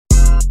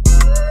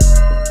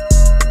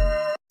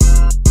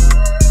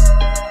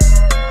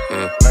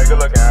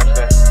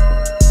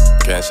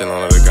chillin'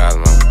 on other guys,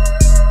 man.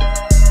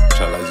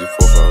 Try like you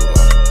forever,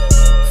 man.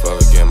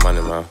 Forever getting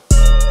money, man.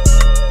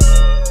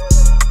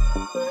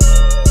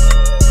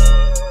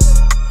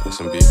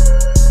 Listen, B.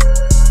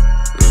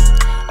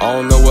 I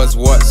don't know what's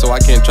what, so I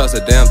can't trust a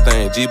damn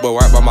thing. G-Bo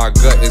right by my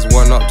gut is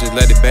one up, just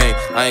let it bang.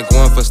 I ain't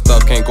going for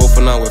stuff, can't go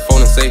for none with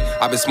phone and say.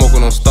 I been smoking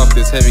on stuff,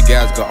 this heavy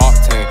gas got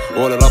octane.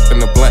 Roll it up in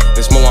the blunt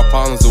and smoke my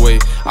problems away.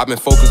 I been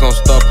focused on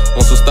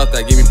some stuff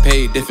that give me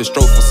paid. Different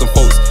stroke for some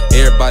folks.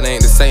 Everybody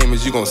ain't the same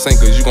as you gon'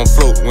 sink or you gon'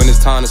 float when it's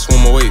time to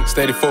swim away.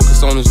 Steady focused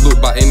on this loop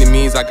by any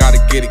means, I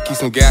gotta get it. Keep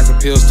some gas and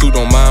pills too,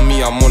 don't mind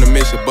me, I'm on a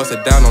mission. Bust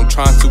it down, I'm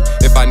trying to.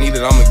 If I need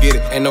it, I'ma get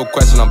it. Ain't no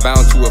question, I'm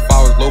bound to. If I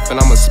was loafing,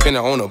 I'ma spin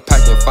it on a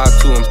pack and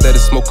 5-2. I'm steady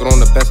smoking on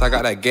the best, I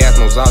got that gas,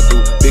 knows I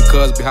do. Big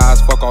cuz be high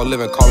as fuck, all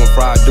living, call them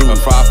fried dude.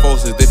 Fried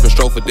folks is different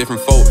stroke for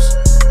different folks.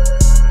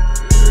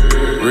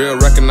 Real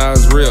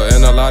recognize real,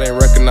 and a lot ain't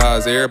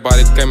recognized.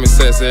 Everybody claim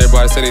success,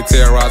 everybody say they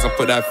terrorize. I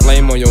put that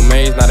flame on your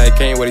mains, now that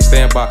came where they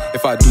stand by.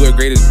 If I do it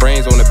great, his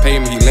brains on the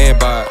pavement, he land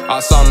by it. I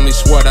solemnly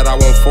swear that I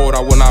won't fold, I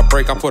will not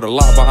break. I put a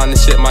lot behind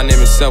this shit, my name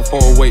is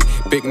self-hold weight.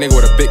 Big nigga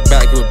with a big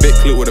back, with a big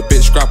clip, with a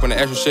big scrap and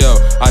an extra shell.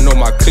 I know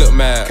my clip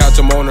mad.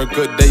 Catch him on a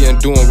good day and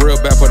doing real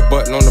bad. Put a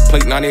button on the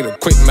plate, now I need a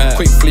quick mad.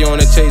 Quick flee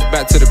on the chase,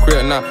 back to the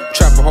crib now.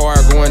 Trapping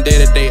hard, going day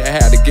to day, I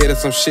had to get her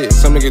some shit.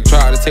 Some nigga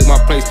tried to take my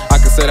place, I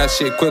can say that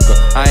shit quicker.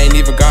 I ain't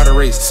even got a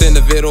race. Send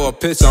a vid or a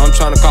picture, I'm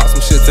tryna cop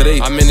some shit today.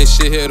 I'm in this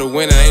shit here to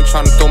win, I ain't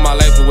tryna throw my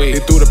life away. They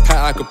threw the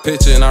pack like a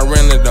picture and I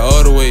ran it the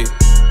other way.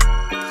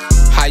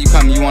 How you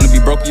coming? You wanna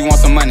be broke, you want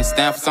some money.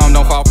 Stand for something,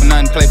 don't fall for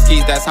nothing. Play for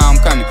keys, that's how I'm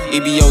coming.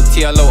 EBO,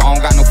 TLO, I don't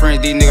got no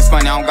friends, these niggas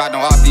funny. I don't got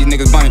no off, these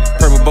niggas bummy.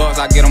 Purple buzz,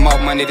 I get them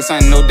off Monday to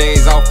Sunday. No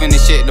days off in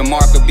this shit. The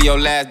mark could be your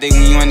last day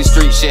when you in the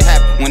street. Shit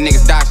happen. When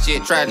niggas die,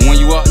 shit tragic. When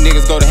you up,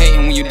 niggas go to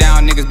hating. When you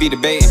down, niggas be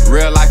debating.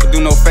 Real life do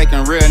no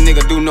faking, real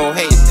nigga do no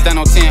hating. Stand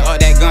on 10, up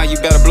that gun, you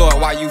better blow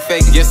it while you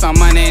faking. Get some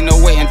money, ain't no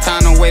waiting.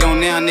 Time don't wait on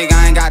them, nigga,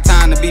 I ain't got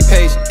time to be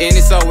patient. And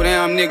it's over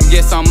them, nigga,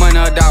 get some money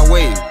or die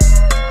waiting.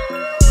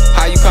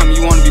 How you coming?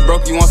 You wanna be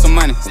broke, you want some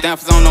money. Stand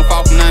for something, don't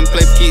fall for nothing.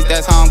 Play for keys,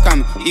 that's how I'm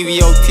coming.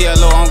 EVO,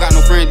 TLO, I don't got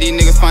no friends, these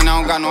niggas funny. I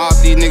don't got no off,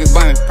 these niggas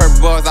bummy.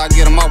 Purple buzz, I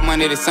get them off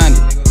Monday to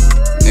Sunday.